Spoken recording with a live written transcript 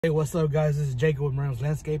Hey, what's up, guys? This is Jacob with Merriam's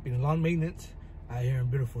Landscaping and Lawn Maintenance out here in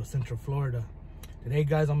beautiful Central Florida. Today,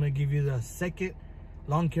 guys, I'm going to give you the second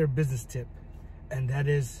lawn care business tip, and that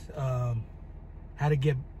is how to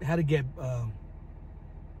get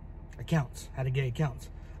accounts. How to get accounts.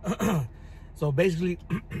 So basically,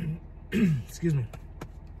 excuse me.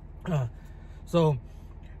 So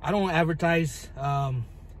I don't advertise.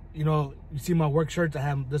 You know, you see my work shirts. I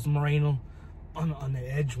have this merino on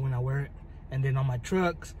the edge when I wear it. And then on my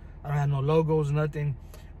trucks, I don't have no logos, nothing.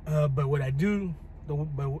 But what I do,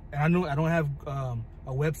 I know I don't have a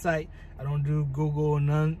website. I don't do Google,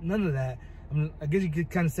 none of that. I guess you could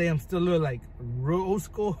kind of say I'm still a little like real old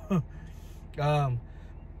school. And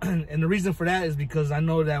the reason for that is because I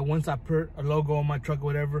know that once I put a logo on my truck or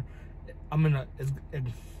whatever, I'm gonna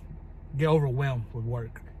get overwhelmed with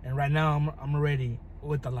work. And right now I'm already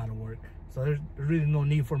with a lot of work, so there's really no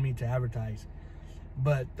need for me to advertise.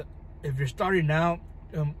 But if you're starting out,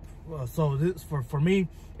 so this for me,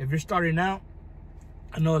 if you're starting out,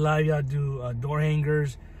 I know a lot of y'all do door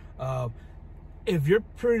hangers. If you're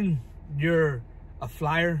putting a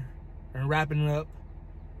flyer and wrapping it up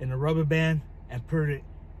in a rubber band and put it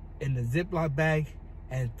in the Ziploc bag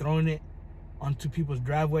and throwing it onto people's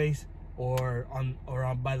driveways or on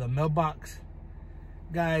by the mailbox,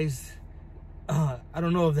 guys, I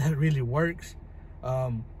don't know if that really works.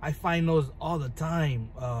 I find those all the time.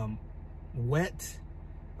 Wet.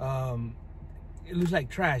 It looks like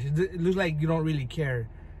trash. It looks like you don't really care,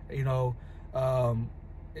 you know.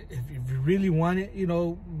 If you really want it, you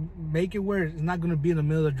know, make it where it's not going to be in the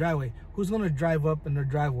middle of the driveway. Who's going to drive up in their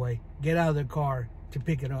driveway, get out of their car to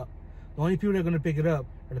pick it up? The only people that are going to pick it up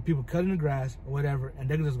are the people cutting the grass or whatever, and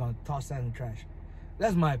they're just going to toss that in the trash.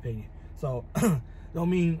 That's my opinion. So don't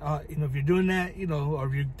mean you know, if you're doing that, you know, or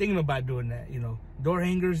if you're thinking about doing that, you know, door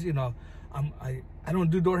hangers, you know, I don't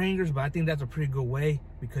do door hangers, but I think that's a pretty good way,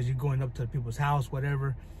 because you're going up to people's house,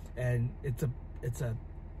 whatever, and it's a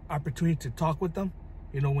opportunity to talk with them.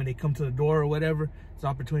 You know, when they come to the door or whatever, it's an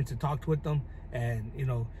opportunity to talk with them, and you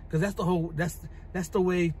know, because that's the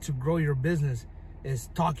way to grow your business, is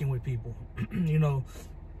talking with people. You know,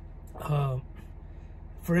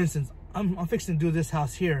 for instance, I'm fixing to do this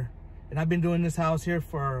house here, and I've been doing this house here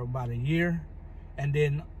for about a year, and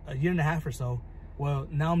then a year and a half or so. Well,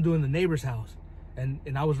 now I'm doing the neighbor's house, and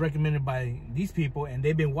I was recommended by these people, and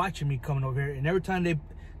they've been watching me coming over here, and every time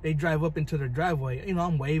they drive up into their driveway, you know,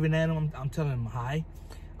 I'm waving at them, I'm telling them hi.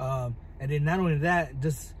 And then not only that,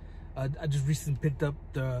 I just recently picked up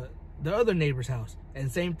the other neighbor's house,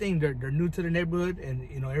 and same thing, they're new to the neighborhood, and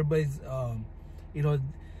you know, everybody's you know,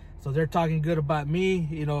 so they're talking good about me.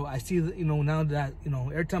 You know, I see, you know, now that, you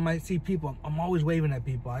know, every time I see people, I'm always waving at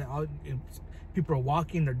people. People are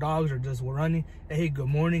walking, their dogs are just running. Hey, good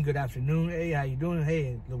morning, good afternoon. Hey, how you doing?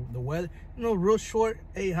 Hey, the weather, you know, real short.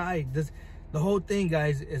 Hey, hi. The whole thing,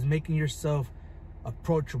 guys, is making yourself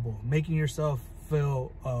approachable, making yourself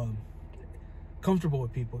feel comfortable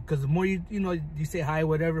with people. Because the more you say hi,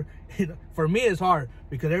 whatever. You know, for me, it's hard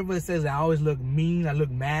because everybody says I always look mean, I look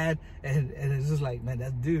mad, and it's just like, man,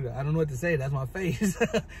 that's dude. I don't know what to say. That's my face.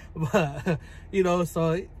 But you know,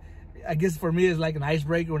 so I guess for me it's like an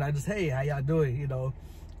icebreaker when I just, hey, how y'all doing? You know,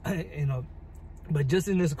 you know. But just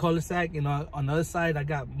in this cul-de-sac, you know, on the other side, I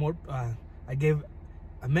got more. I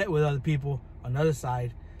met with other people on the other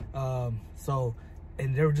side. So,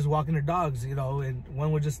 and they were just walking their dogs, you know, and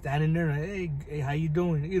one was just standing there, and hey, how you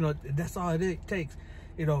doing? You know, that's all it takes.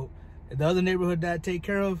 You know, the other neighborhood that I take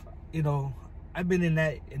care of, you know, I've been in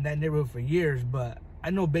that neighborhood for years, but I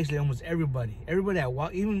know basically almost everybody. Everybody I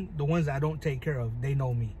walk, even the ones that I don't take care of, they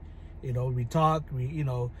know me. You know, we talk, you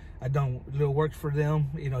know, I done little work for them,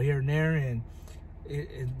 you know, here and there, and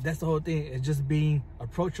that's the whole thing. It's just being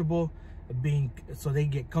approachable, so they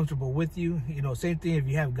get comfortable with you. You know, same thing if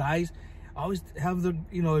you have guys, always have the,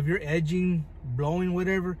 you know, if you're edging, blowing,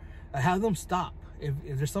 whatever, have them stop. If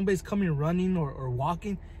there's somebody's coming running or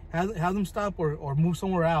walking, have them stop or move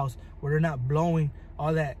somewhere else where they're not blowing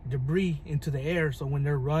all that debris into the air. So when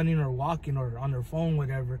they're running or walking or on their phone,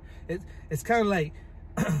 whatever, it's kind of like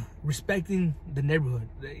respecting the neighborhood,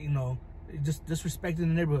 you know, just respecting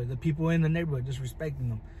the neighborhood, the people in the neighborhood, just respecting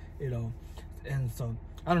them, you know. And so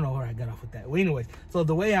I don't know where I got off with that. Well, anyways, so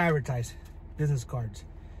the way I advertise business cards,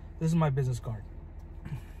 this is my business card.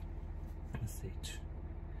 Let's see,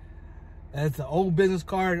 it's an old business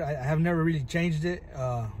card. I have never really changed it,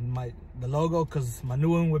 the logo, because my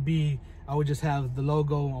new one would be, I would just have the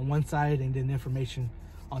logo on one side and then information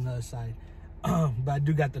on the other side. But I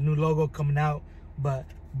do got the new logo coming out. But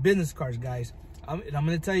business cards, guys, I'm going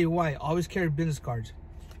to tell you why. Always carry business cards.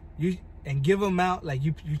 And give them out like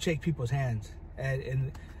you shake people's hands.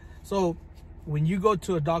 And so when you go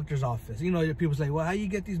to a doctor's office, you know, people say, well, how you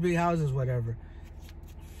get these big houses, whatever.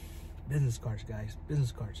 Business cards, guys,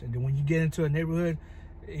 business cards. And then when you get into a neighborhood,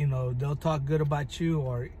 you know, they'll talk good about you,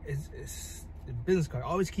 or it's a business card.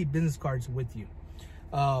 Always keep business cards with you.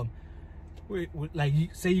 Like,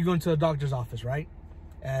 say you go into a doctor's office, right?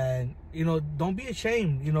 And, you know, don't be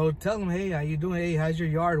ashamed. You know, tell them, hey, how you doing? Hey, how's your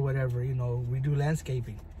yard? Whatever. You know, we do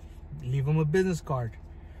landscaping. Leave them a business card.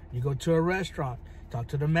 You go to a restaurant, talk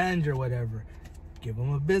to the manager, whatever. Give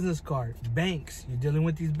them a business card. Banks, you're dealing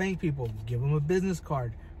with these bank people. Give them a business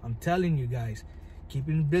card. I'm telling you guys,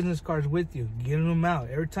 keeping business cards with you, getting them out.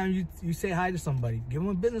 Every time you say hi to somebody, give them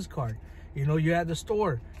a business card. You know, you're at the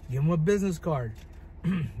store, give them a business card.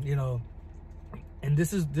 You know, and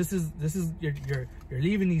this is you're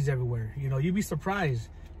leaving these everywhere. You know, you'd be surprised.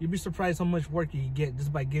 You'd be surprised how much work you get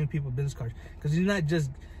just by giving people business cards. Because you're not just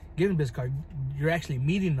giving a business card, you're actually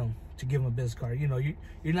meeting them to give them a business card. You know,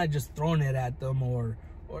 you're not just throwing it at them or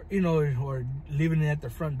you know, or leaving it at the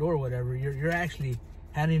front door or whatever. You're actually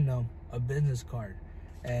handing them a business card.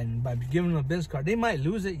 And by giving them a business card, they might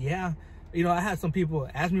lose it, yeah. You know, I had some people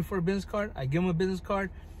ask me for a business card. I give them a business card,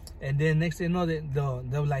 and then next thing you know,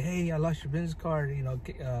 they'll like, hey, I lost your business card. You know,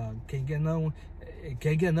 can you get another one?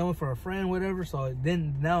 Can you get another one for a friend, whatever? So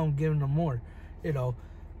then now I'm giving them more, you know.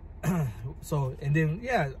 So, and then,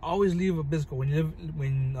 yeah, always leave a business card.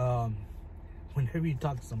 Whenever you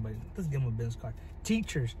talk to somebody, just give them a business card.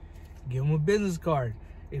 Teachers, give them a business card.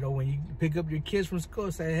 You know, when you pick up your kids from school,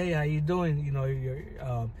 say, hey, how you doing? You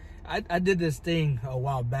know, I did this thing a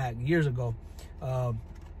while back, years ago.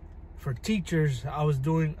 For teachers, I was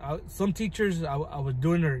doing, some teachers, I was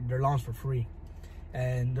doing their lawns for free.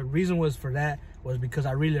 And the reason was for that was because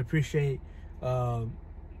I really appreciate the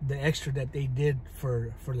extra that they did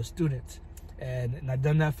for the students. And I've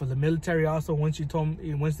done that for the military also. Once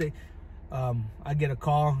they, I get a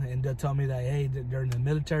call and they'll tell me that, hey, they're in the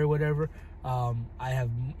military or whatever. I have,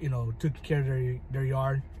 you know, took care of their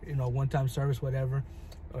yard, you know, one-time service, whatever,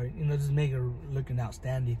 or, you know, just make it looking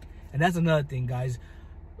outstanding. And that's another thing, guys.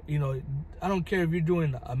 You know, I don't care if you're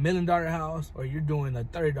doing $1 million house or you're doing a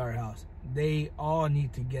 $30 house. They all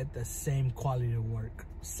need to get the same quality of work,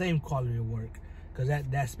 because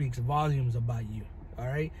that speaks volumes about you. All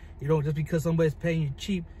right, you don't, just because somebody's paying you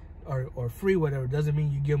cheap or free, whatever, doesn't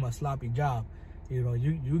mean you give them a sloppy job. You know,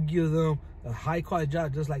 you give them a high quality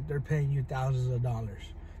job just like they're paying you thousands of dollars,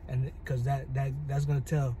 and because that's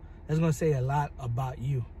gonna say a lot about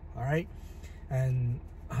you. All right, and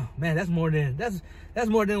oh, man, that's more than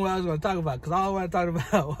what I was gonna talk about, because all I want to talk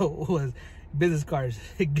about was business cards.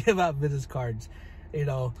 Give out business cards, you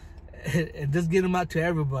know, and just give them out to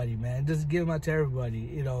everybody, man. Just give them out to everybody.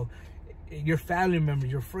 You know, your family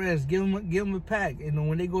members, your friends, give them a pack. You know,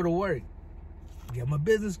 when they go to work, give them a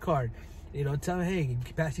business card. You know, tell them, hey,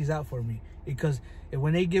 pass these out for me. Because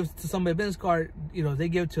when they give to somebody a business card, you know, they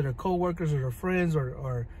give it to their coworkers or their friends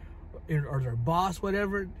or their boss,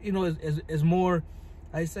 whatever. You know, is more,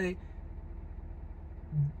 I say,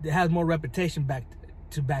 it has more reputation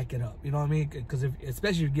to back it up. You know what I mean? Because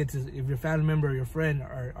especially if your family member or your friend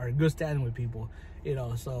are in good standing with people, you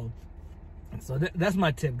know. So that's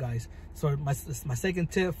my tip, guys. So my second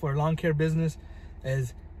tip for lawn care business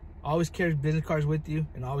is always carry business cards with you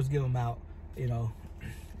and always give them out, you know.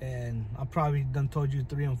 And I probably done told you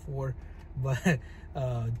 3 and 4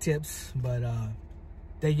 tips, but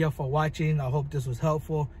thank y'all for watching. I hope this was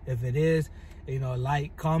helpful. If it is, you know,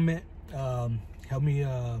 like, comment, help me,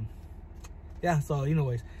 yeah. So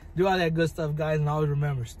anyways, do all that good stuff, guys, and always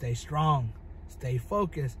remember, stay strong, stay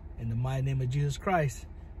focused in the mighty name of Jesus Christ.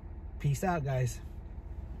 Peace out, guys.